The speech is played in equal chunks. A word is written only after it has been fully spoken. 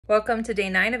Welcome to day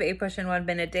 9 of APUSH in 1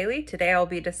 Minute Daily. Today I'll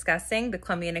be discussing the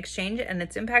Columbian Exchange and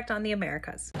its impact on the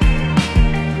Americas.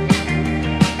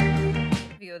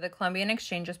 The Columbian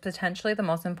Exchange is potentially the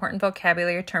most important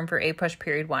vocabulary term for APUSH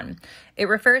period 1. It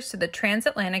refers to the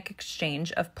transatlantic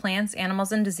exchange of plants,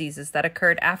 animals, and diseases that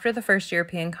occurred after the first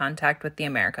European contact with the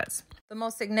Americas. The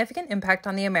most significant impact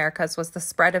on the Americas was the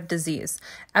spread of disease.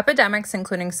 Epidemics,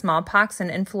 including smallpox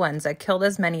and influenza, killed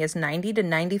as many as 90 to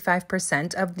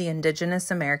 95% of the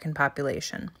indigenous American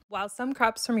population. While some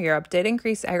crops from Europe did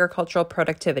increase agricultural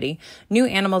productivity, new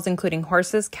animals, including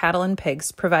horses, cattle, and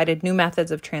pigs, provided new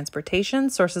methods of transportation,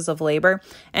 sources of labor,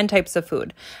 and types of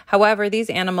food. However, these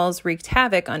animals wreaked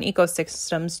havoc on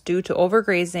ecosystems due to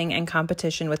overgrazing and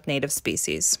competition with native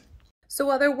species. So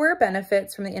while there were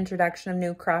benefits from the introduction of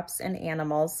new crops and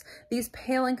animals, these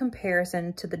pale in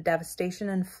comparison to the devastation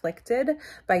inflicted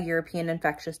by European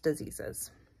infectious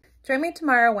diseases. Join me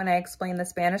tomorrow when I explain the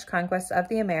Spanish conquest of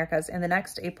the Americas in the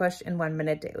next APUSH in 1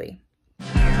 Minute Daily.